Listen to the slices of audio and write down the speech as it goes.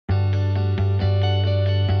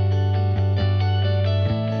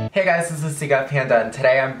Hey guys, this is Sika Panda and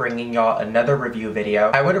today I'm bringing y'all another review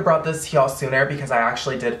video. I would have brought this to y'all sooner because I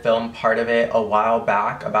actually did film part of it a while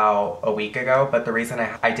back, about a week ago, but the reason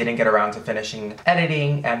I didn't get around to finishing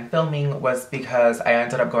editing and filming was because I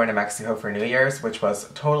ended up going to Mexico for New Year's, which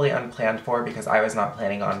was totally unplanned for because I was not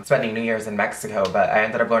planning on spending New Year's in Mexico, but I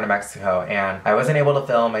ended up going to Mexico and I wasn't able to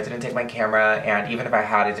film. I didn't take my camera, and even if I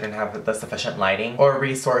had, I didn't have the sufficient lighting or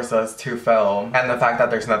resources to film, and the fact that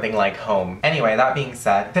there's nothing like home. Anyway, that being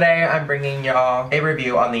said, today I'm bringing y'all a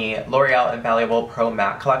review on the L'Oreal Infallible Pro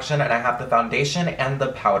Matte collection, and I have the foundation and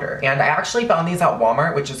the powder. And I actually found these at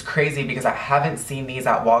Walmart, which is crazy because I haven't seen these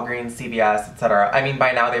at Walgreens, CVS, etc. I mean,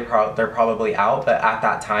 by now they're probably out, but at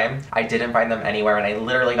that time I didn't find them anywhere, and I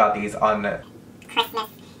literally got these on Christmas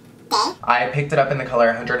Day. I picked it up in the color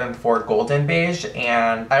 104 Golden Beige,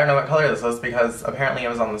 and I don't know what color this is because apparently it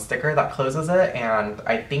was on the sticker that closes it, and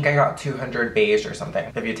I think I got 200 Beige or something.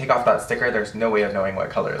 If you take off that sticker, there's no way of knowing what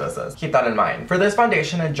color this is. Keep that in mind. For this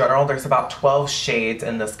foundation in general, there's about 12 shades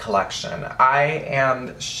in this collection. I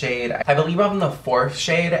am shade, I believe I'm the 4th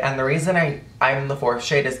shade, and the reason I'm the 4th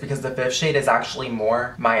shade is because the 5th shade is actually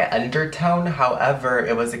more my undertone. However,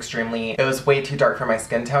 it was way too dark for my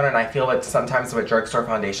skin tone, and I feel like sometimes with drugstore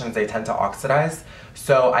foundations, they tend to oxidize.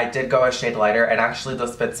 So I did go a shade lighter, and actually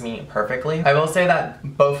this fits me perfectly. I will say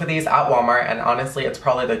that both of these at Walmart, and honestly it's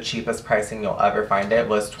probably the cheapest pricing you'll ever find it,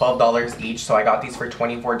 was $12 each, so I got these for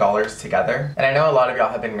 $24 together. And I know a lot of y'all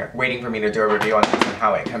have been waiting for me to do a review on this and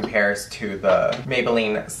how it compares to the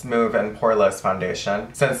Maybelline Smooth and Poreless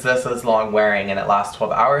foundation, since this is long wearing and it lasts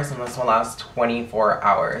 12 hours and this one lasts 24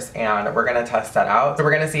 hours, and we're gonna test that out. So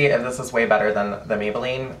we're gonna see if this is way better than the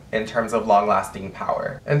Maybelline in terms of long-lasting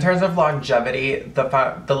power. In terms of longevity,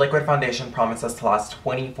 the liquid foundation promises to last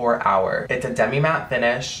 24 hours. It's a demi-matte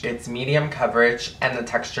finish, it's medium coverage, and the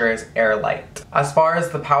texture is air-light. As far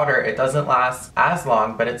as the powder, it doesn't last as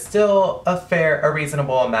long, but it's still a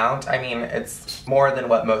reasonable amount. I mean, it's more than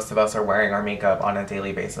what most of us are wearing our makeup on a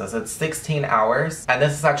daily basis. It's 16 hours, and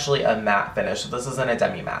this is actually a matte finish. This isn't a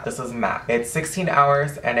demi-matte, this is matte. It's 16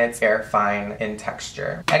 hours, and it's air-fine in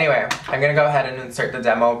texture. Anyway, I'm gonna go ahead and insert the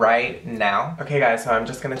demo right now. Okay guys, so I'm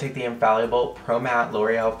just gonna take the Infallible Pro Matte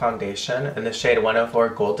L'Oreal foundation in the shade 104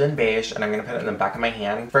 Golden Beige, and I'm gonna put it in the back of my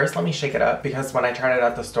hand. First, let me shake it up because when I tried it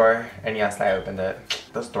at the store, and yes, I opened it,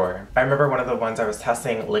 the store, I remember one of the ones I was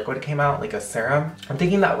testing, liquid came out, like a serum. I'm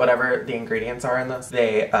thinking that whatever the ingredients are in this,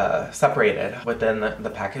 they separated within the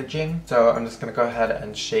packaging. So I'm just gonna go ahead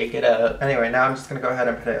and shake it up. Anyway, now I'm just gonna go ahead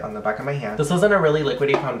and put it on the back of my hand. This isn't a really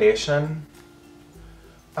liquidy foundation.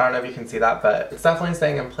 I don't know if you can see that, but it's definitely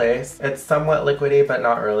staying in place. It's somewhat liquidy, but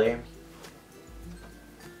not really.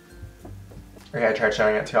 Okay, I tried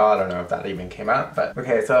showing it to y'all. I don't know if that even came out, but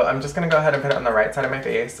okay, so I'm just gonna go ahead and put it on the right side of my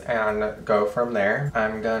face and go from there.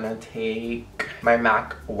 I'm gonna take my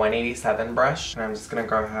MAC 187 brush, and I'm just gonna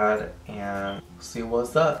go ahead and see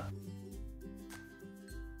what's up.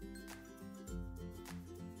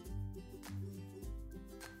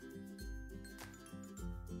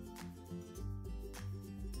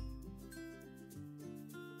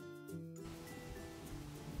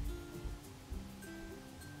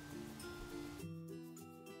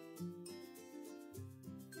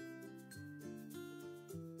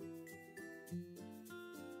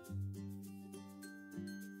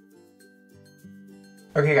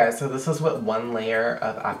 Okay guys, so this is with one layer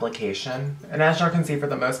of application, and as y'all can see, for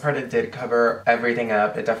the most part it did cover everything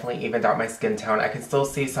up. It definitely evened out my skin tone. I can still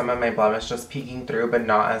see some of my blemish just peeking through, but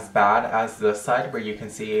not as bad as this side where you can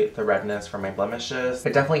see the redness from my blemishes.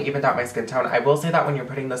 It definitely evened out my skin tone. I will say that when you're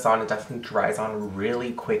putting this on, it definitely dries on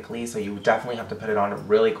really quickly, so you definitely have to put it on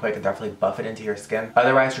really quick and definitely buff it into your skin.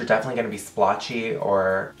 Otherwise, you're definitely going to be splotchy,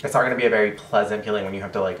 or it's not going to be a very pleasant feeling when you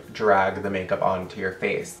have to like drag the makeup onto your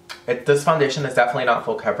face. This foundation is definitely not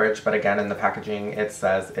full coverage, but again, in the packaging it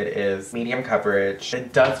says it is medium coverage.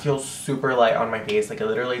 It does feel super light on my face. Like, it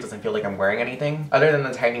literally doesn't feel like I'm wearing anything other than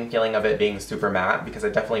the tightening feeling of it being super matte, because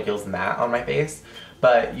it definitely feels matte on my face,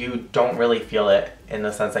 but you don't really feel it in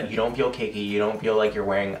the sense that you don't feel cakey, you don't feel like you're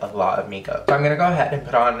wearing a lot of makeup. So I'm gonna go ahead and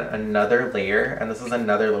put on another layer, and this is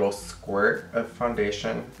another little squirt of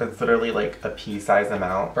foundation. It's literally like a pea-sized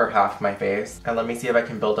amount for half my face, and let me see if I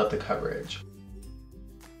can build up the coverage.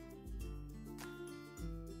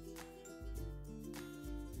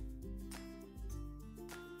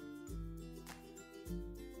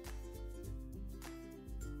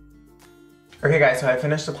 Okay guys, so I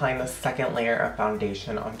finished applying the second layer of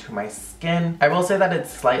foundation onto my skin. I will say that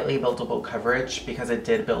it's slightly buildable coverage because it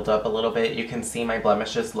did build up a little bit. You can see my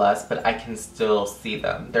blemishes less, but I can still see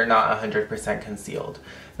them. They're not 100% concealed.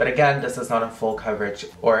 But again, this is not a full coverage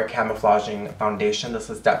or a camouflaging foundation.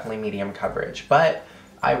 This is definitely medium coverage. But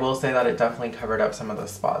I will say that it definitely covered up some of the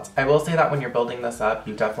spots. I will say that when you're building this up,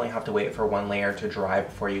 you definitely have to wait for one layer to dry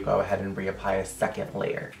before you go ahead and reapply a second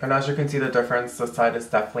layer. And as you can see the difference, this side is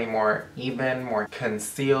definitely more even, more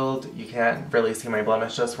concealed. You can't really see my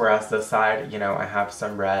blemishes, whereas this side, you know, I have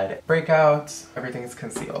some red breakouts. Everything's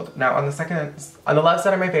concealed. Now on the left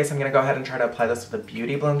side of my face, I'm gonna go ahead and try to apply this with a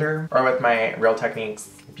beauty blender or with my Real Techniques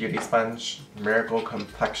beauty sponge, Miracle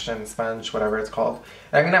Complexion sponge, whatever it's called.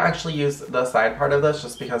 And I'm gonna actually use the side part of this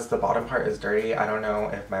just because the bottom part is dirty. I don't know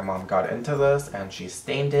if my mom got into this and she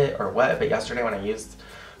stained it or what, but yesterday when I used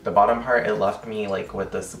the bottom part, it left me like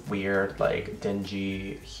with this weird like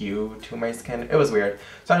dingy hue to my skin. It was weird.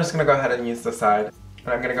 So I'm just gonna go ahead and use the side,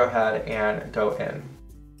 and I'm gonna go ahead and go in.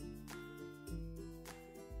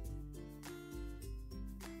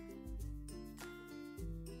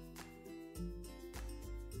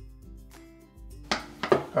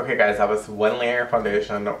 Okay guys, that was one layer of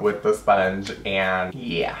foundation with the sponge, and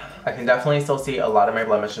yeah, I can definitely still see a lot of my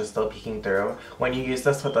blemishes still peeking through. When you use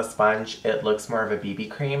this with a sponge, it looks more of a BB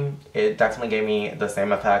cream. It definitely gave me the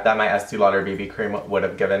same effect that my Estee Lauder BB cream would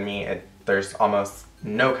have given me. There's almost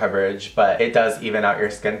no coverage, but it does even out your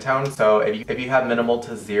skin tone. So if you have minimal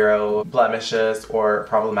to zero blemishes or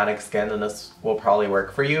problematic skin, then this will probably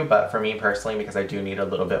work for you. But for me personally, because I do need a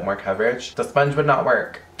little bit more coverage, the sponge would not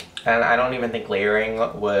work. And I don't even think layering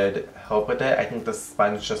would help with it. I think the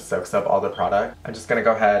sponge just soaks up all the product. I'm just gonna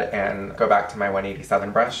go ahead and go back to my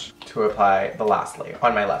 187 brush to apply the last layer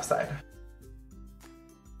on my left side.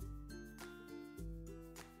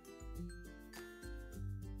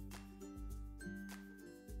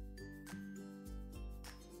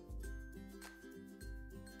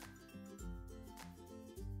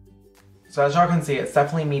 So as y'all can see, it's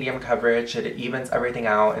definitely medium coverage. It evens everything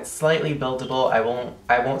out. It's slightly buildable.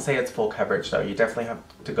 I won't say it's full coverage though. You definitely have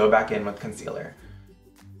to go back in with concealer.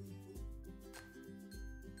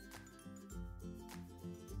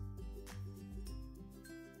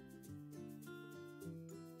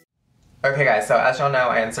 Okay guys, so as y'all know,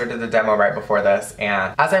 I inserted the demo right before this,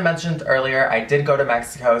 and as I mentioned earlier, I did go to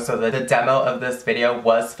Mexico, so the demo of this video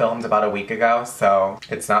was filmed about a week ago, so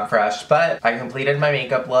it's not fresh, but I completed my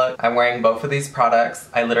makeup look. I'm wearing both of these products.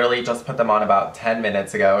 I literally just put them on about 10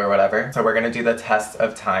 minutes ago or whatever, so we're gonna do the test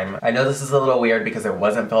of time. I know this is a little weird because it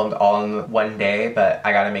wasn't filmed all in one day, but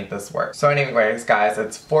I gotta make this work. So anyways, guys,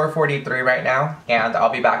 it's 4:43 right now, and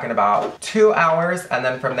I'll be back in about 2 hours, and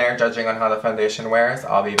then from there, judging on how the foundation wears,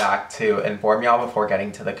 I'll be back to inform y'all before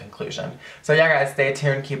getting to the conclusion. So yeah guys, stay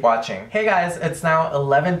tuned, keep watching. Hey guys, it's now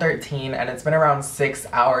 11:13 and it's been around 6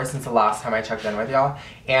 hours since the last time I checked in with y'all.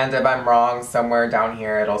 And if I'm wrong, somewhere down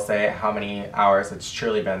here it'll say how many hours it's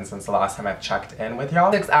truly been since the last time I've checked in with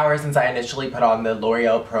y'all. 6 hours since I initially put on the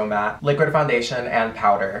L'Oreal Pro Matte liquid foundation and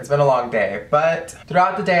powder. It's been a long day, but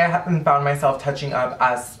throughout the day I haven't found myself touching up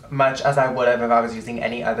as much as I would have if I was using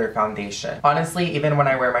any other foundation. Honestly, even when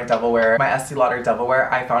I wear my Devil Wear, my Estee Lauder Devil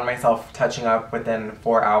Wear, I found myself touching up within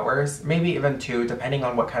 4 hours, maybe even 2, depending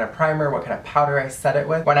on what kind of primer, what kind of powder I set it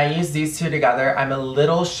with. When I use these two together, I'm a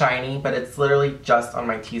little shiny, but it's literally just on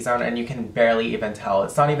my T-zone and you can barely even tell.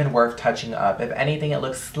 It's not even worth touching up. If anything, it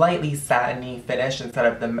looks slightly satiny finish instead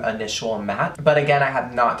of the initial matte. But again, I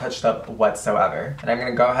have not touched up whatsoever. And I'm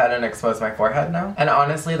gonna go ahead and expose my forehead now. And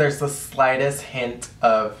honestly, there's the slightest hint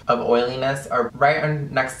of oiliness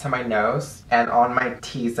right next to my nose and on my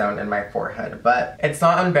T-zone in my forehead, but it's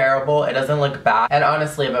not unbearable. It doesn't look bad, and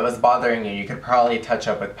honestly, if it was bothering you, you could probably touch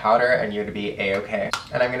up with powder and you'd be a-okay.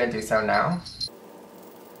 And I'm gonna do so now.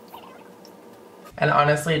 And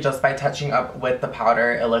honestly, just by touching up with the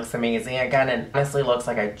powder, it looks amazing again, and honestly looks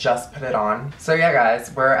like I just put it on. So yeah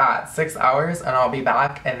guys, we're at 6 hours and I'll be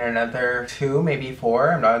back in another 2, maybe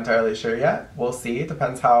 4. I'm not entirely sure yet. We'll see.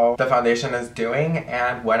 Depends how the foundation is doing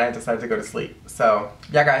and when I decide to go to sleep. So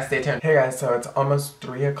yeah guys, stay tuned. Hey guys, so it's almost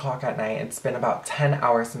 3 o'clock at night. It's been about 10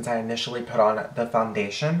 hours since I initially put on the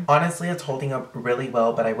foundation. Honestly, it's holding up really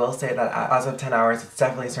well, but I will say that as of 10 hours, it's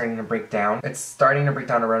definitely starting to break down. It's starting to break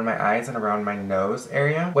down around my eyes and around my nose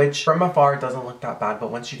area, which from afar doesn't look that bad,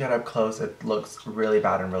 but once you get up close, it looks really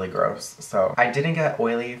bad and really gross. So I didn't get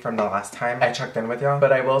oily from the last time I checked in with y'all,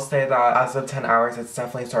 but I will say that as of 10 hours, it's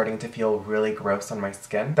definitely starting to feel really gross on my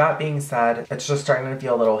skin. That being said, it's just starting to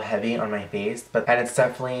feel a little heavy on my face, and it's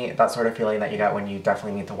definitely that sort of feeling that you get when you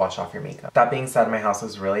definitely need to wash off your makeup. That being said, my house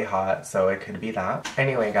is really hot, so it could be that.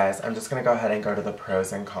 Anyway guys, I'm just gonna go ahead and go to the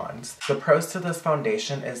pros and cons. The pros to this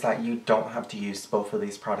foundation is that you don't have to use both of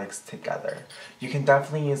these products together. You can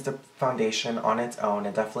definitely use the foundation on its own.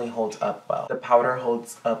 It definitely holds up well. The powder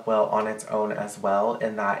holds up well on its own as well,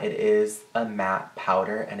 in that it is a matte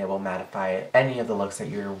powder and it will mattify any of the looks that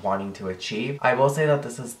you're wanting to achieve. I will say that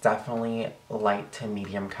this is definitely light to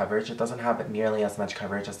medium coverage. It doesn't have nearly as much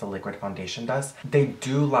coverage as the liquid foundation does. They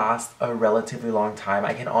do last a relatively long time.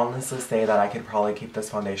 I can honestly say that I could probably keep this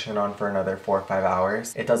foundation on for another 4 or 5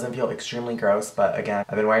 hours. It doesn't feel extremely gross, but again,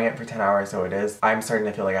 I've been wearing it for 10 hours, so it is. I'm starting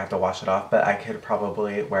to feel like I have to wash it off, but I could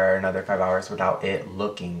probably wear another 5 hours without it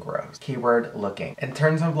looking gross. Keyword looking. In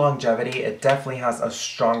terms of longevity, it definitely has a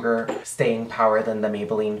stronger staying power than the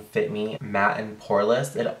Maybelline Fit Me Matte and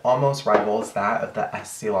Poreless. It almost rivals that of the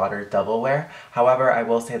Estee Lauder Double Wear. However, I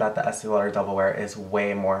will say that the Estee Lauder Double Wear is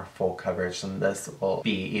way more full coverage than this will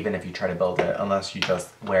be, even if you try to build it, unless you just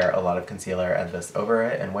wear a lot of concealer and this over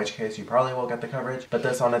it, in which case you probably will get the coverage, but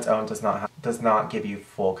this on its own does not give you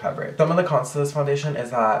full coverage. Some of the cons to this foundation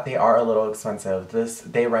is that they are a little expensive.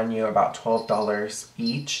 They run you about $12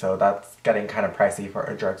 each, so that's getting kind of pricey for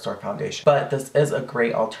a drugstore foundation. But this is a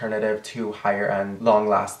great alternative to higher end, long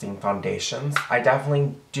lasting foundations. I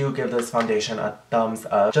definitely do give this foundation a thumbs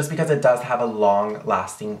up just because it does have a long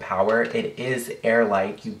lasting power. It is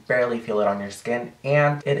airlight, you barely feel it on your skin,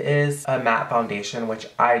 and it is a matte foundation, which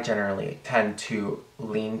I generally tend to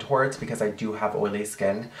lean towards because I do have oily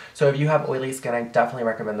skin. So if you have oily skin, I definitely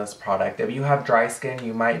recommend this product. If you have dry skin,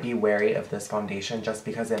 you might be wary of this foundation just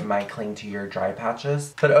because it might cling to your dry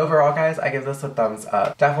patches. But overall, guys, I give this a thumbs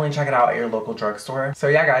up. Definitely check it out at your local drugstore. So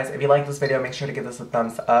yeah, guys, if you like this video, make sure to give this a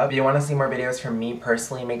thumbs up. If you want to see more videos from me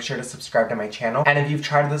personally, make sure to subscribe to my channel. And if you've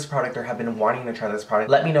tried this product or have been wanting to try this product,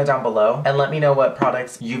 let me know down below, and let me know what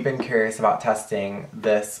products you've been curious about testing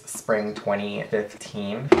this spring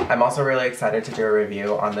 2015. I'm also really excited to do a review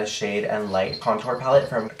on this shade and light contour palette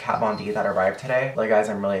from Kat Von D that arrived today. Like, guys,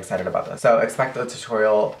 I'm really excited about this. So expect a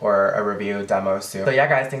tutorial or a review demo soon. So yeah,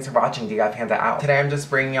 guys, thanks for watching. DGuy Panda out. Today I'm just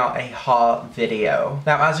bringing y'all a haul video.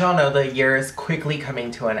 Now, as y'all know, the year is quickly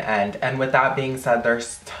coming to an end, and with that being said,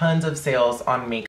 there's tons of sales on makeup